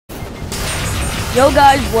Yo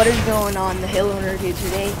guys, what is going on? The Halo Nerd here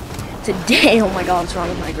today, oh my god, what's wrong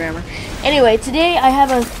with my grammar? Anyway, today I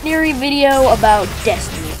have a theory video about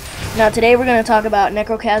Destiny. Now today we're going to talk about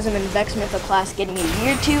Necrochasm and VEX MYTHOCLAST getting a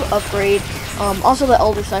Year 2 upgrade. Also the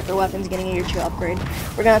Elder Cypher weapons getting a Year 2 upgrade.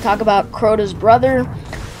 We're going to talk about Crota's brother,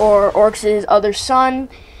 or Orcs' other son.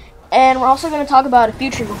 And we're also going to talk about a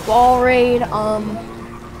future Cabal raid,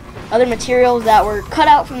 other materials that were cut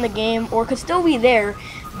out from the game or could still be there,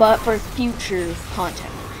 but for future content.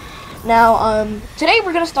 Now, today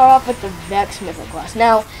we're going to start off with the VEX MYTHOCLAST.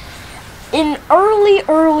 Now, in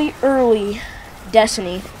early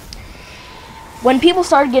Destiny, when people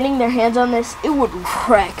started getting their hands on this, it would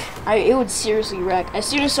wreck. It would seriously wreck. As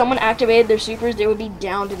soon as someone activated their supers, they would be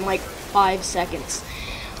downed in like 5 seconds.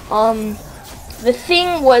 The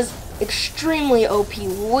thing was extremely OP,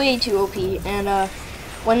 way too OP, and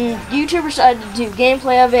when YouTubers decided to do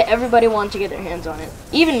gameplay of it, everybody wanted to get their hands on it,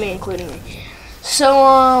 even me, including me. So,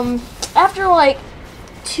 after like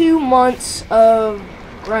 2 months of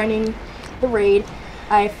grinding the raid,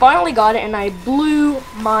 I finally got it, and I blew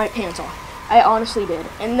my pants off. I honestly did.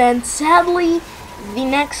 And then, sadly, the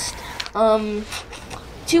next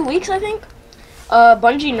 2 weeks, I think,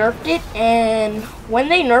 Bungie nerfed it, and when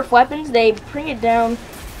they nerf weapons, they bring it down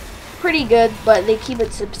pretty good, but they keep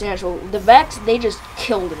it substantial. The VEX, they just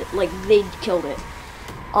killed it. Like, they killed it.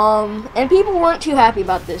 And people weren't too happy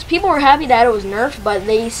about this. People were happy that it was nerfed, but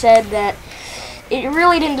they said that it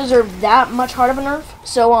really didn't deserve that much hard of a nerf.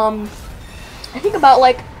 So, I think about,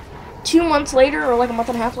 like, 2 months later, or like a month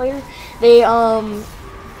and a half later, they,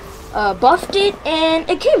 buffed it, and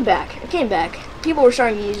it came back. It came back. People were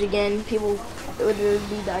starting to use it again. People, there would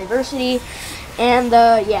be diversity, and,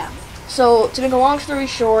 yeah. So, to make a long story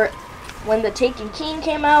short, when the Taken King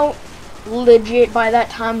came out, legit, by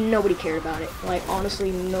that time, nobody cared about it. Like,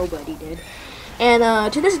 honestly, nobody did.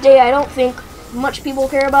 And, to this day, I don't think much people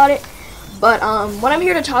care about it. But, what I'm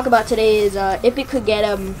here to talk about today is, if it could get,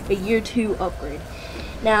 a Year 2 upgrade.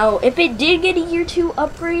 Now, if it did get a Year 2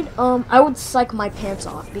 upgrade, I would psych my pants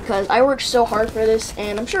off. Because I worked so hard for this,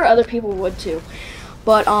 and I'm sure other people would too.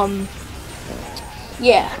 But,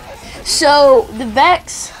 yeah. So, the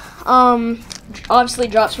VEX, obviously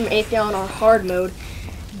drops from Atheon or hard mode,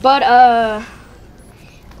 but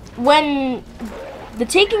when the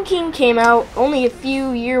Taken King came out, only a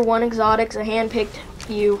few Year 1 exotics, a hand-picked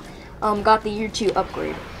few, got the Year 2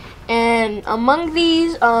 upgrade, and among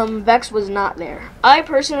these, VEX was not there. I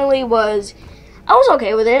personally was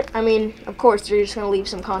okay with it. I mean, of course, they're just gonna leave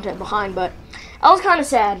some content behind, but I was kind of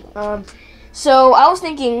sad. So I was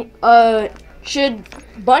thinking, should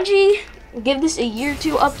Bungie give this a Year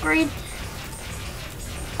 2 upgrade?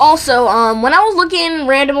 Also, when I was looking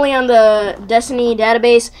randomly on the Destiny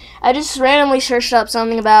database, I just randomly searched up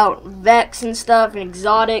something about VEX and stuff and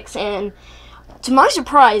exotics, and to my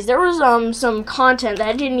surprise, there was some content that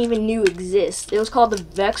I didn't even know exist. It was called the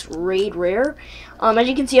VEX Raid Rare. As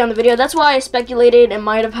you can see on the video, that's why I speculated it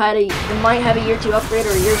might have a Year 2 upgrade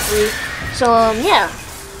or a Year 3. So yeah,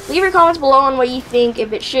 leave your comments below on what you think,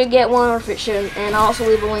 if it should get one or if it shouldn't, and I'll also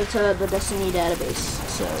leave a link to the Destiny database.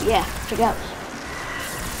 So yeah, check it out.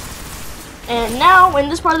 And now, in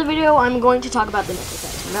this part of the video, I'm going to talk about the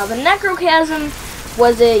Necrochasm. Now, the Necrochasm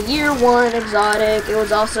was a Year 1 exotic. It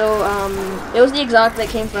was also, it was the exotic that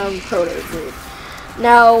came from Crota's raid.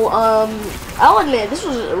 Now, I'll admit, this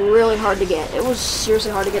was really hard to get. It was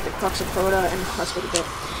seriously hard to get the Crux of Crota and Husk of the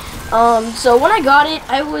Bit. So when I got it,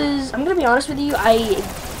 I'm gonna be honest with you, I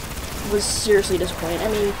was seriously disappointed.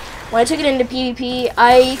 I mean, when I took it into PvP,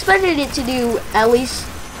 I expected it to do at least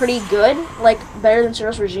pretty good, like better than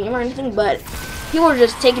Cerberus Regime or anything, but people were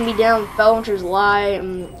just taking me down. Felwinter's Lie,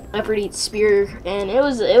 Effort Eats Spear, and it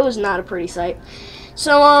was not a pretty sight.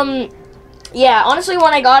 So yeah, honestly,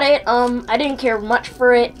 when I got it, I didn't care much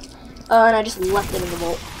for it, and I just left it in the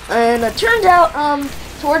vault. And it turned out,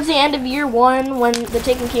 towards the end of Year 1, when the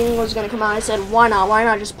Taken King was gonna come out, I said, why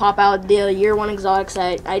not just pop out the Year 1 exotics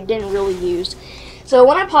that I didn't really use. So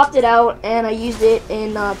when I popped it out and I used it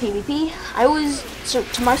in PvP,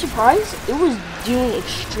 to my surprise, it was doing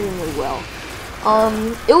extremely well.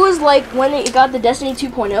 It was like when it got the Destiny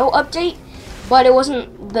 2.0 update, but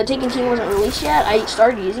the Taken King wasn't released yet. I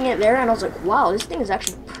started using it there, and I was like, wow, this thing is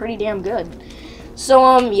actually pretty damn good.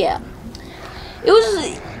 So, yeah. It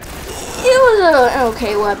was an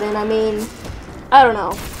okay weapon. I mean, I don't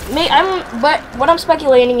know. But what I'm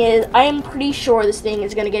speculating is, I am pretty sure this thing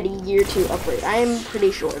is going to get a Year 2 upgrade. I am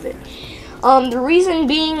pretty sure of it. The reason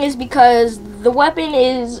being is because the weapon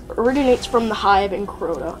originates from the Hive in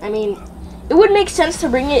Crota. I mean, it would make sense to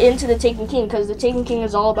bring it into the Taken King, because the Taken King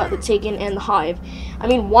is all about the Taken and the Hive. I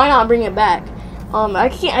mean, why not bring it back?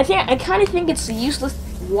 I kind of think it's useless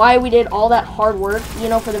why we did all that hard work, you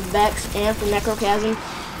know, for the VEX and for Necrochasm,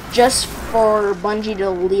 just for Bungie to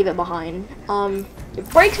leave it behind. It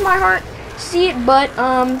breaks my heart to see it, but,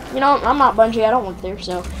 you know, I'm not Bungie, I don't work there,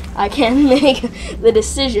 so I can't make the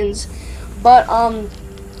decisions. But,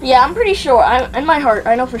 yeah, I'm pretty sure, in my heart,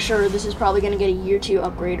 I know for sure this is probably going to get a year 2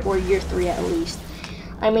 upgrade, or year 3 at least.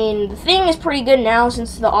 I mean, the thing is pretty good now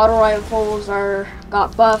since the auto rifles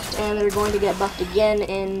got buffed, and they're going to get buffed again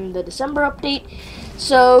in the December update.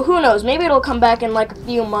 So who knows? Maybe it'll come back in like a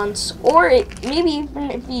few months, or maybe even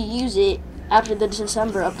if you use it after the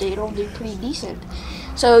December update, it'll do pretty decent.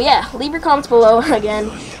 So yeah, leave your comments below again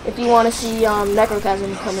if you want to see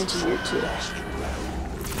Necrochasm come into year 2.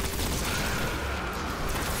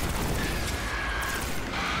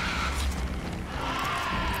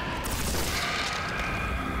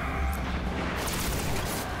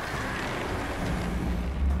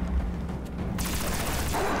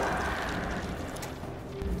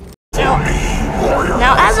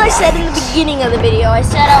 Now, as I said in the beginning of the video, I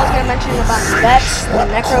said I was going to mention about the VEX, the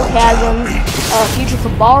Necrochasm, future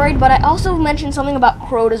Cabal raid, but I also mentioned something about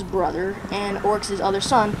Crota's brother and Oryx's other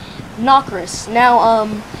son, Necrochasm. Now,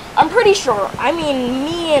 I'm pretty sure, I mean,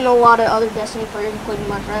 me and a lot of other Destiny players, including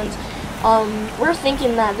my friends, we're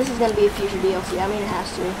thinking that this is going to be a future DLC. I mean, it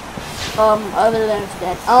has to, other than it's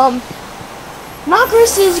dead.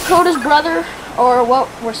 Necrochasm is Crota's brother, or what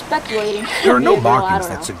we're speculating. There are no markings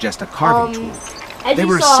that suggest a carving tool. As they you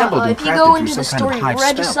were saw, assembled and if you go crafted into through the some kind story of hive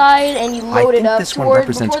regicide spell. and you load it up before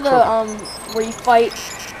the Crota. where you fight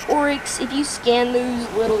Oryx, if you scan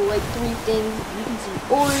those little like 3 things, you can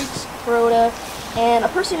see Oryx, Crota, and a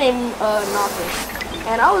person named Necrochasm.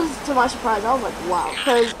 And I was, to my surprise, I was like, wow,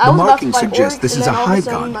 because I was about to fight Oryx, this and is then a all of a hive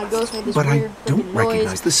sudden god, my ghost made this but weird I don't recognize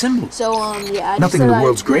noise. the symbol. So yeah, I nothing just in the said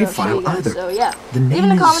world's I'd, grave show file you guys. either. So yeah, The name leave in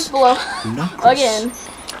the comments below Necrochasm. again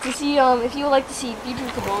to see if you would like to see future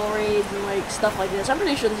Cabal raids and like stuff like this. I'm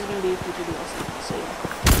pretty sure this is gonna be a future DLC. So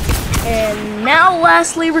yeah. And now,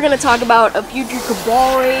 lastly, we're gonna talk about a future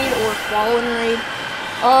Cabal raid or Fallen raid.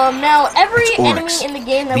 Now every enemy in the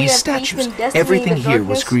game that we have faced in Destiny, everything here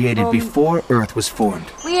was created before Earth was formed.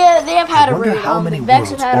 They have had a raid. How many the VEX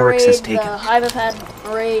have worlds had a Oryx raid. has taken. The Hive have had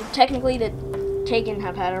a raid. Technically, the Taken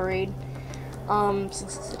have had a raid.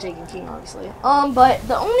 Since it's the Taken King, obviously. But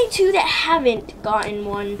the only 2 that haven't gotten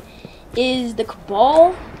one is the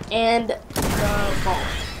Cabal and the Fall.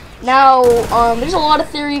 Now, there's a lot of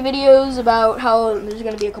theory videos about how there's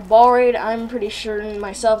going to be a Cabal raid. I'm pretty sure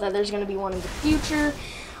myself that there's going to be one in the future.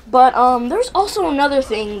 But, there's also another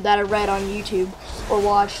thing that I read on YouTube or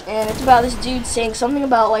watched, and it's about this dude saying something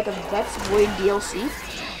about, like, a VEX Void DLC.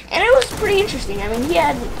 And it was pretty interesting. I mean, he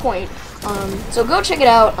had a point. So go check it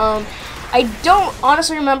out. I don't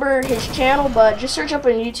honestly remember his channel, but just search up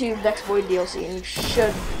on YouTube VEX Void DLC, and you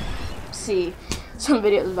should see some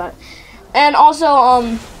videos about it. And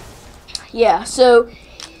also, yeah, so,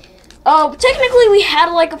 technically we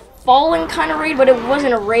had, like, a Fallen kind of raid, but it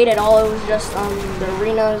wasn't a raid at all. It was just, the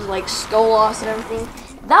arenas, like, Skull Loss and everything.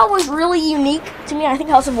 That was really unique to me. I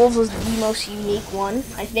think House of Wolves was the most unique one.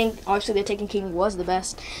 I think, obviously, the Taken King was the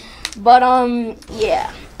best. But,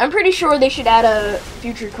 yeah. I'm pretty sure they should add a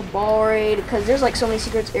future Cabal raid, because there's, like, so many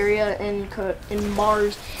secrets area in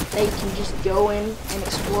Mars that you can just go in and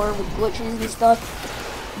explore with glitches and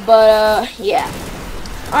stuff. But, yeah.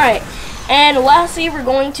 Alright. And lastly, we're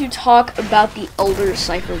going to talk about the Elder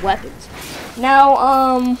Cipher weapons. Now,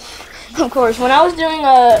 of course, when I was doing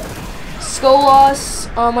a Skull Loss,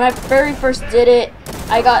 when I very first did it,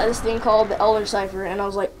 I got this thing called the Elder Cipher, and I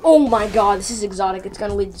was like, oh my god, this is exotic, it's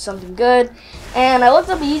gonna lead to something good. And I looked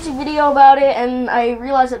up a YouTube video about it, and I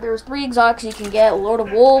realized that there was 3 exotics you can get: Lord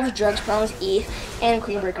of Wolves, Drug's Promise ETH, and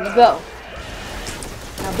Queenbreaker's Bow.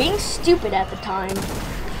 Now, being stupid at the time,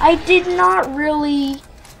 I did not really,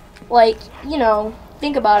 like, you know,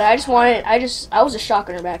 think about it. I was a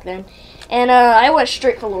shotgunner back then, and I went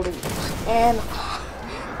straight for Lord of Wolves. And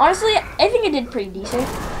honestly, I think it did pretty decent,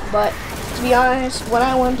 but to be honest, when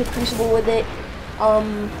I went to Crucible with it,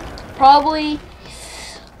 probably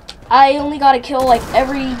I only got a kill like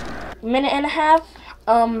every minute and a half.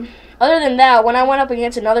 Other than that, when I went up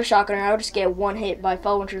against another shotgunner, I would just get 1 hit by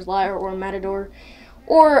Fellwinter's Lyre or Matador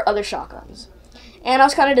or other shotguns. And I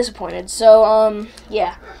was kind of disappointed. So,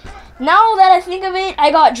 yeah. Now that I think of it, I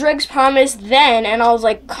got Drug's Promise then, and I was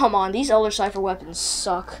like, come on, these Elder Cipher weapons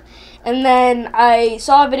suck. And then I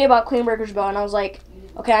saw a video about Queenbreaker's Bow, and I was like,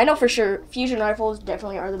 okay, I know for sure fusion rifles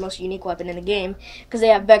definitely are the most unique weapon in the game, because they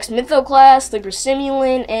have VEX Mythoclast, Sleeper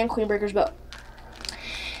Simulant, and Queenbreaker's Bow.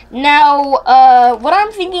 Now, what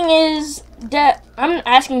I'm thinking is that I'm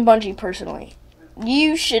asking Bungie personally,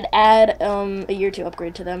 you should add a year 2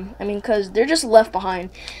 upgrade to them. I mean, because they're just left behind.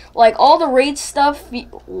 Like, all the raid stuff,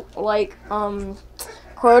 like,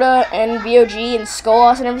 Crota and VOG and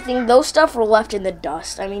Skolas and everything, those stuff were left in the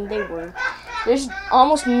dust. I mean, they were. There's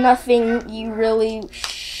almost nothing you really...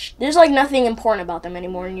 There's, like, nothing important about them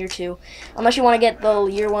anymore in year 2. Unless you want to get the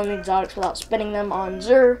year 1 exotics without spending them on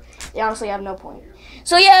Zur, they honestly have no point.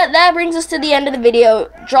 So, yeah, that brings us to the end of the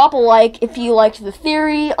video. Drop a like if you liked the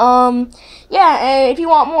theory. Yeah, and if you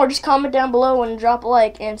want more, just comment down below and drop a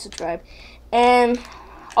like and subscribe. And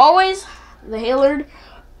always, the Halo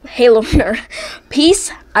nerd.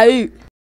 Peace out.